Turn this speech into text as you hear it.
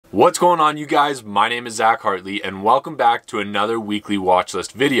What's going on, you guys? My name is Hartley and welcome back to another weekly watch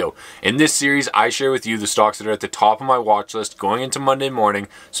list video. In this series, I share with you the stocks that are at the top of my watch list going into Monday morning.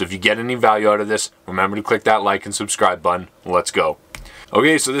 So if you get any value out of this, remember to click that like and subscribe button. Let's go.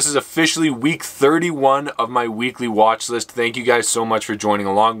 Okay, so this is officially week 31 of my weekly watch list. Thank you guys so much for joining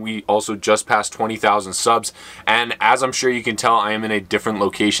along. We also just passed 20,000 subs, and as I'm sure you can tell, I am in a different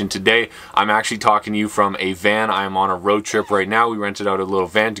location today. I'm actually talking to you from a van. I am on a road trip right now. We rented out a little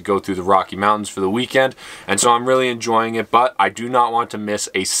van to go through the Rocky Mountains for the weekend, and so I'm really enjoying it, but I do not want to miss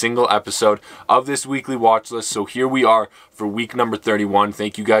a single episode of this weekly watch list. So here we are for week number 31.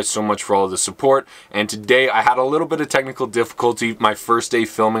 Thank you guys so much for all of the support, and today I had a little bit of technical difficulty my first day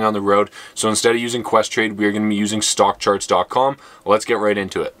filming on the road, so instead of using Questrade, we are going to be using stockcharts.com. Let's get right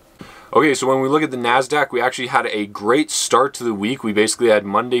into it. Okay, so when we look at the NASDAQ, we actually had a great start to the week. We basically had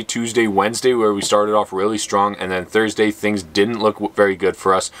Monday, Tuesday, Wednesday where we started off really strong, and then Thursday things didn't look very good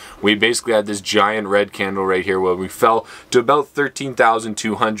for us. We basically had this giant red candle right here where we fell to about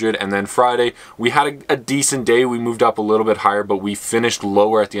 13,200, and then Friday we had a decent day. We moved up a little bit higher, but we finished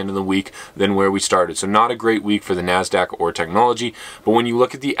lower at the end of the week than where we started. So not a great week for the NASDAQ or technology, but when you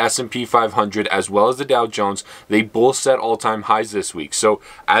look at the S&P 500 as well as the Dow Jones, they both set all-time highs this week. So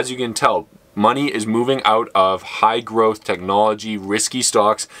as you can tell, money is moving out of high growth technology, risky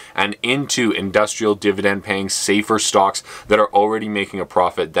stocks, and into industrial dividend paying safer stocks that are already making a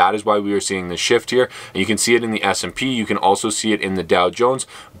profit. That is why we are seeing the shift here. And you can see it in the S&P. You can also see it in the Dow Jones.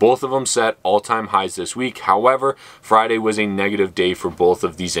 Both of them set all-time highs this week. However, Friday was a negative day for both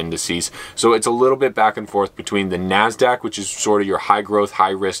of these indices. So it's a little bit back and forth between the NASDAQ, which is sort of your high growth,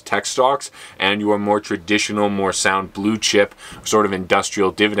 high risk tech stocks, and your more traditional, more sound blue chip, sort of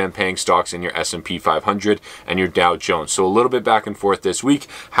industrial dividend paying stocks in your S&P 500 and your Dow Jones. So a little bit back and forth this week.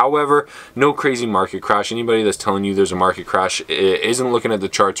 However, no crazy market crash. Anybody that's telling you there's a market crash isn't looking at the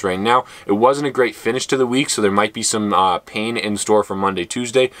charts right now. It wasn't a great finish to the week, so there might be some pain in store for Monday,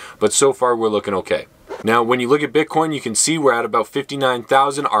 Tuesday, but so far we're looking okay. Now, when you look at Bitcoin, you can see we're at about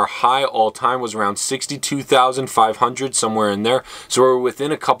 59,000. Our high all-time was around 62,500, somewhere in there. So we're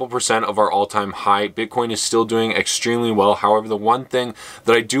within a couple percent of our all-time high. Bitcoin is still doing extremely well. However, the one thing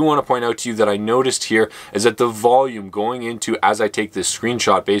that I do want to point out to you that I noticed here is that the volume going into, as I take this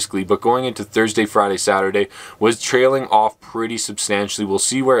screenshot basically, but going into Thursday, Friday, Saturday, was trailing off pretty substantially. We'll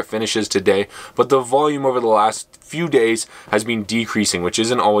see where it finishes today, but the volume over the last few days has been decreasing, which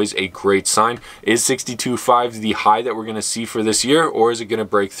isn't always a great sign. Is 62.5 the high that we're going to see for this year, or is it going to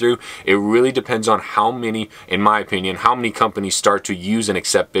break through? It really depends on how many, in my opinion, how many companies start to use and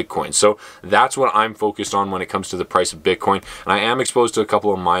accept Bitcoin. So that's what I'm focused on when it comes to the price of Bitcoin. And I am exposed to a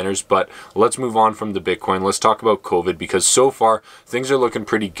couple of miners, but let's move on from the Bitcoin. Let's talk about COVID, because so far things are looking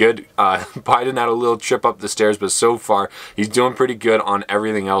pretty good. Biden had a little trip up the stairs, but so far he's doing pretty good on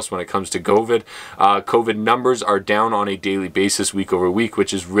everything else when it comes to COVID. COVID numbers are down on a daily basis, week over week,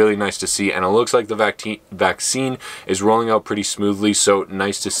 which is really nice to see, and it looks like the vaccine is rolling out pretty smoothly, so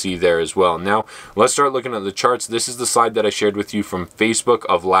nice to see there as well. Now let's start looking at the charts. This is the slide that I shared with you from Facebook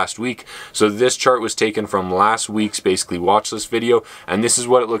of last week. So this chart was taken from last week's basically watch list video, and this is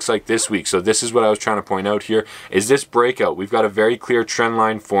what it looks like this week. So this is what I was trying to point out here, is this breakout. We've got a very clear trend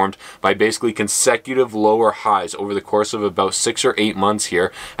line formed by basically consecutive lower highs over the course of about 6 or 8 months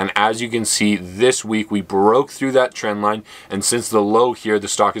here, and as you can see, this week we broke through that trend line, and since the low here, the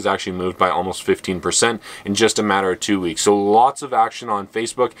stock has actually moved by almost 15% in just a matter of 2 weeks. So lots of action on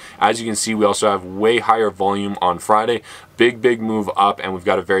Facebook. As you can see, we also have way higher volume on Friday. Big move up, and we've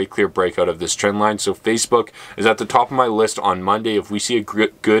got a very clear breakout of this trend line. So Facebook is at the top of my list on Monday. If we see a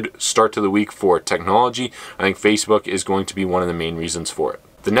good start to the week for technology, I think Facebook is going to be one of the main reasons for it.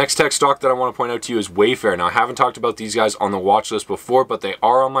 The next tech stock that I want to point out to you is Wayfair. Now, I haven't talked about these guys on the watch list before, but they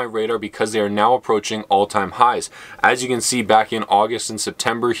are on my radar because they are now approaching all-time highs. As you can see, back in August and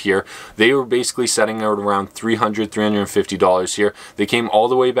September here, they were basically setting out around $300, $350 here. They came all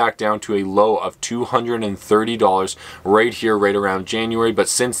the way back down to a low of $230 right here, right around January, but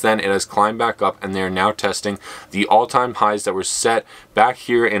since then it has climbed back up, and they are now testing the all-time highs that were set back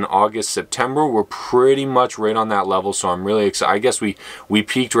here in August, September. We're pretty much right on that level, so I'm really excited. I guess we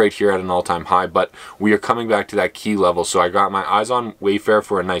peaked right here at an all-time high, but we are coming back to that key level. So I got my eyes on Wayfair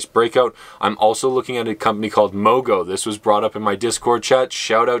for a nice breakout. I'm also looking at a company called Mogo. This was brought up in my Discord chat.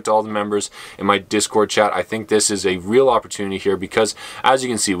 Shout out to all the members in my Discord chat. I think this is a real opportunity here because, as you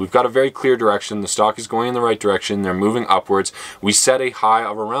can see, we've got a very clear direction. The stock is going in the right direction. They're moving upwards. We set a high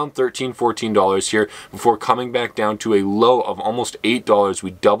of around $13, $14 here before coming back down to a low of almost $8.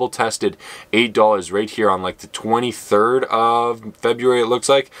 We double tested $8 right here on like the 23rd of February, it looks looks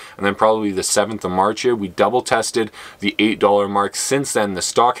like. And then probably the 7th of March here, we double tested the $8 mark. Since then, the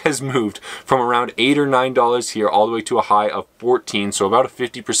stock has moved from around $8 or $9 here all the way to a high of 14, so about a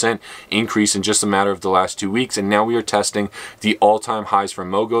 50% increase in just a matter of the last 2 weeks. And now we are testing the all-time highs for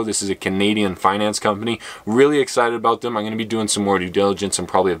Mogo. This is a Canadian finance company. Really excited about them. I'm going to be doing some more due diligence and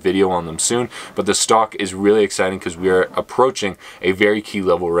probably a video on them soon, but the stock is really exciting because we are approaching a very key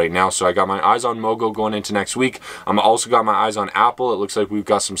level right now. So I got my eyes on Mogo going into next week. I'm also got my eyes on Apple. It looks like we've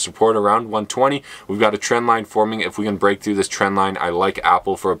got some support around 120. We've got a trend line forming. If we can break through this trend line, I like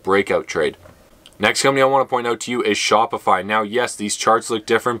Apple for a breakout trade. Next company I want to point out to you is Shopify. Now, yes, these charts look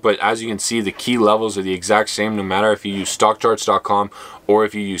different, but as you can see, the key levels are the exact same no matter if you use stockcharts.com or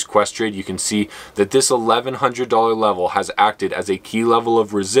if you use Questrade. You can see that this $1,100 level has acted as a key level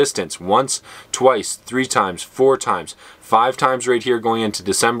of resistance once, twice, 3 times, 4 times, 5 times right here going into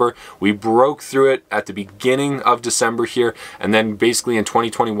December. We broke through it at the beginning of December here, and then basically in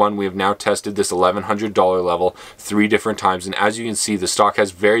 2021 we have now tested this $1,100 level 3 different times, and as you can see, the stock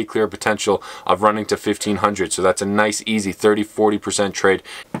has very clear potential of running to 1,500. So that's a nice easy 30-40% trade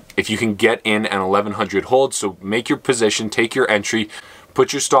if you can get in an 1,100 hold. So make your position, take your entry,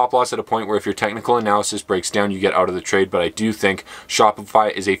 put your stop loss at a point where if your technical analysis breaks down, you get out of the trade. But I do think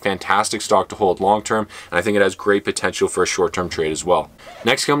Shopify is a fantastic stock to hold long term, and I think it has great potential for a short term trade as well.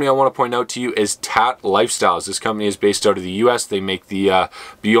 Next company I want to point out to you is Tat Lifestyles. This company is based out of the US. They make the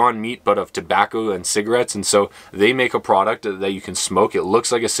Beyond Meat, but of tobacco and cigarettes, and so they make a product that you can smoke. It looks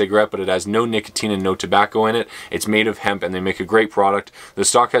like a cigarette, but it has no nicotine and no tobacco in it. It's made of hemp, and they make a great product. The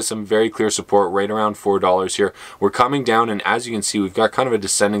stock has some very clear support right around $4 here. We're coming down, and as you can see, we've got kind of a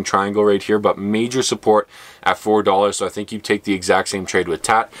descending triangle right here, but major support at $4. So I think you take the exact same trade with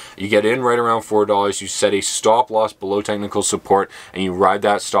Tat. You get in right around $4, you set a stop loss below technical support, and you ride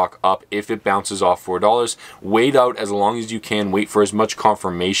that stock up if it bounces off $4. Wait out as long as you can, wait for as much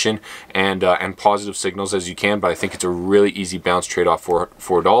confirmation and positive signals as you can, but I think it's a really easy bounce trade off for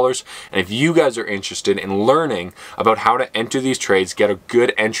 $4. And if you guys are interested in learning about how to enter these trades, get a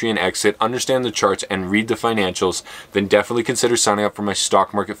good entry and exit, understand the charts, and read the financials, then definitely consider signing up for my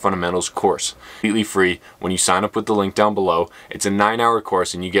Stock Market Fundamentals course. Completely free when you sign up with the link down below. It's a 9-hour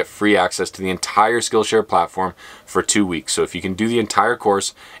course, and you get free access to the entire Skillshare platform for 2 weeks. So if you can do the entire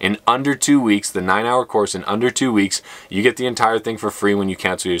course in under 2 weeks, the 9-hour course in under 2 weeks, you get the entire thing for free when you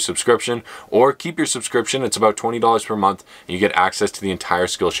cancel your subscription, or keep your subscription. It's about $20 per month, and you get access to the entire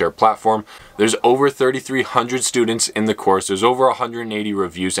Skillshare platform. There's over 3,300 students in the course. There's over 180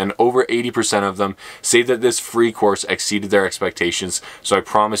 reviews, and over 80% of them say that this free course exceeded their expectations. So I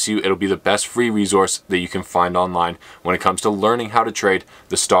promise you it'll be the best free resource that you can find online when it comes to learning how to trade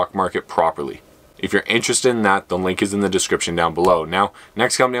the stock market properly. If you're interested in that, the link is in the description down below. Now,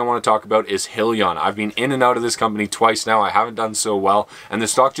 next company I want to talk about is Hyliion. I've been in and out of this company twice now. I haven't done so well, and the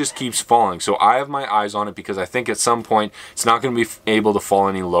stock just keeps falling. So I have my eyes on it because I think at some point it's not going to be able to fall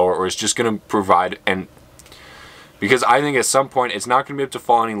any lower, or it's just going to provide because I think at some point it's not going to be able to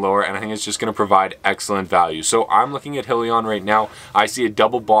fall any lower, and I think it's just going to provide excellent value. So I'm looking at Hyliion right now. I see a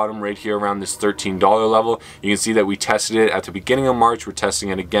double bottom right here around this $13 level. You can see that we tested it at the beginning of March. We're testing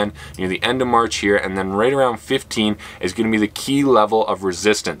it again near the end of March here, and then right around 15 is going to be the key level of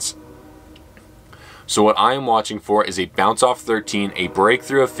resistance. So what I am watching for is a bounce off 13, a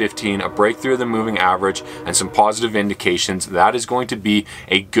breakthrough of 15, a breakthrough of the moving average, and some positive indications. That is going to be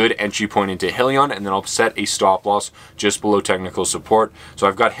a good entry point into Hyliion, and then I'll set a stop loss just below technical support. So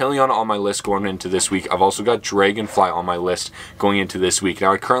I've got Hyliion on my list going into this week. I've also got Dragonfly on my list going into this week.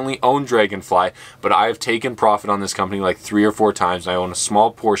 Now I currently own Dragonfly, but I have taken profit on this company like 3 or 4 times. I own a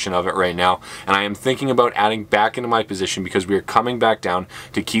small portion of it right now, and I am thinking about adding back into my position because we are coming back down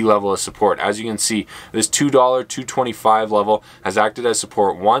to key level of support. As you can see, this $2, $2.25 level has acted as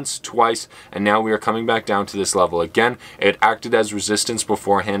support once, twice, and now we are coming back down to this level again. It acted as resistance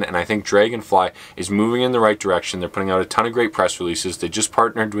beforehand, and I think Dragonfly is moving in the right direction. They're putting out a ton of great press releases. They just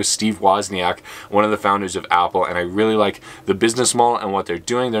partnered with Steve Wozniak, one of the founders of Apple, and I really like the business model and what they're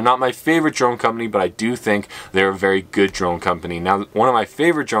doing. They're not my favorite drone company, but I do think they're a very good drone company. Now, one of my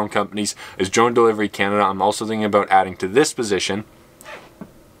favorite drone companies is Drone Delivery Canada. I'm also thinking about adding to this position,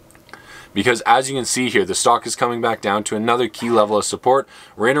 because as you can see here, the stock is coming back down to another key level of support.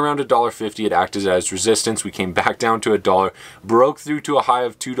 Right around $1.50, it acted as resistance. We came back down to $1, broke through to a high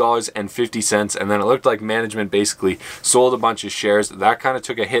of $2.50, and then it looked like management basically sold a bunch of shares. That kind of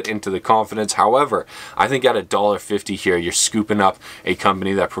took a hit into the confidence. However, I think at $1.50 here, you're scooping up a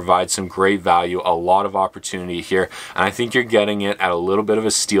company that provides some great value, a lot of opportunity here, and I think you're getting it at a little bit of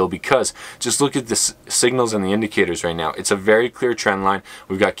a steal, because just look at the signals and the indicators right now. It's a very clear trend line.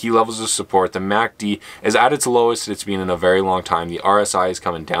 We've got key levels of support. The MACD is at its lowest it's been in a very long time. The RSI is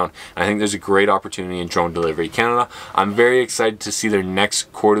coming down. And I think there's a great opportunity in Drone Delivery Canada. I'm very excited to see their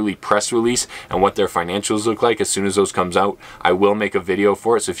next quarterly press release and what their financials look like. As soon as those comes out, I will make a video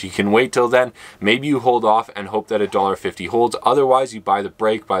for it. So if you can wait till then, maybe you hold off and hope that $1.50 holds. Otherwise, you buy the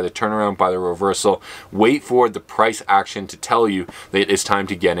break, buy the turnaround, buy the reversal. Wait for the price action to tell you that it's time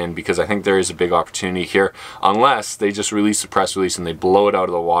to get in, because I think there is a big opportunity here. Unless they just release the press release and they blow it out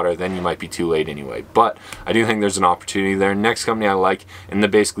of the water, then you might be too late anyway. But I do think there's an opportunity there. Next company I like in the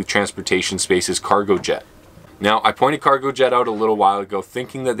basically transportation space is Cargojet. Now, I pointed Cargojet out a little while ago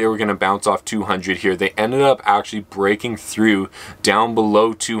thinking that they were going to bounce off 200 here. They ended up actually breaking through down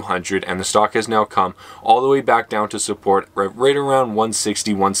below 200, and the stock has now come all the way back down to support right around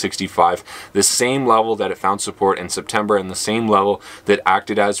 160, 165, the same level that it found support in September and the same level that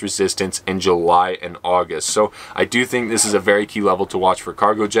acted as resistance in July and August. So I do think this is a very key level to watch for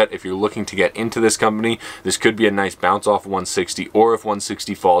Cargojet. If you're looking to get into this company, this could be a nice bounce off of 160, or if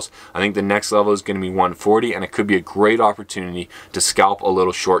 160 falls, I think the next level is going to be 140, and it could be a great opportunity to scalp a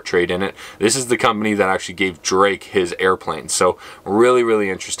little short trade in it. This is the company that actually gave Drake his airplane. So really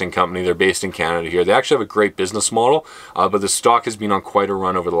interesting company. They're based in Canada here. They actually have a great business model, but the stock has been on quite a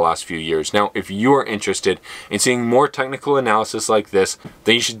run over the last few years. Now, if you are interested in seeing more technical analysis like this,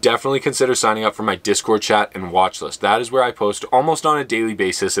 then you should definitely consider signing up for my Discord chat and watch list. That is where I post almost on a daily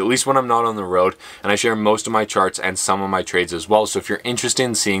basis, at least when I'm not on the road, and I share most of my charts and some of my trades as well. So if you're interested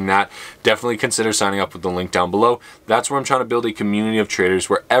in seeing that, definitely consider signing up with the link down below. That's where I'm trying to build a community of traders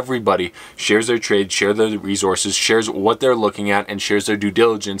where everybody shares their trades, shares their resources, shares what they're looking at, and shares their due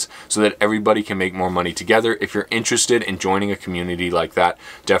diligence so that everybody can make more money together. If you're interested in joining a community like that,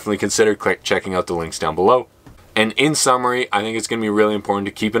 definitely consider checking out the links down below. And in summary, I think it's going to be really important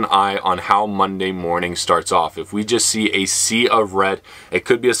to keep an eye on how Monday morning starts off. If we just see a sea of red, it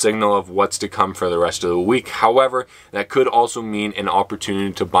could be a signal of what's to come for the rest of the week. However, that could also mean an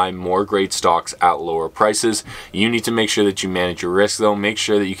opportunity to buy more great stocks at lower prices. You need to make sure that you manage your risk though. Make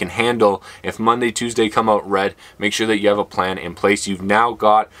sure that you can handle, if Monday, Tuesday come out red, make sure that you have a plan in place. You've now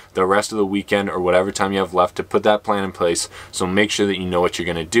got the rest of the weekend or whatever time you have left to put that plan in place. So make sure that you know what you're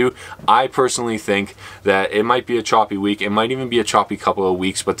going to do. I personally think that it might be a choppy week. It might even be a choppy couple of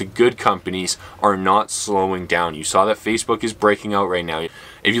weeks, but the good companies are not slowing down. You saw that Facebook is breaking out right now.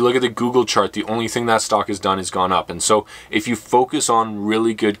 If you look at the Google chart, the only thing that stock has done is gone up. And so if you focus on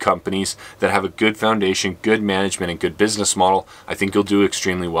really good companies that have a good foundation, good management, and good business model, I think you'll do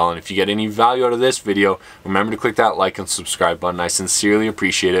extremely well. And if you get any value out of this video, remember to click that like and subscribe button. I sincerely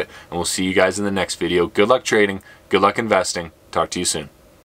appreciate it. And we'll see you guys in the next video. Good luck trading. Good luck investing. Talk to you soon.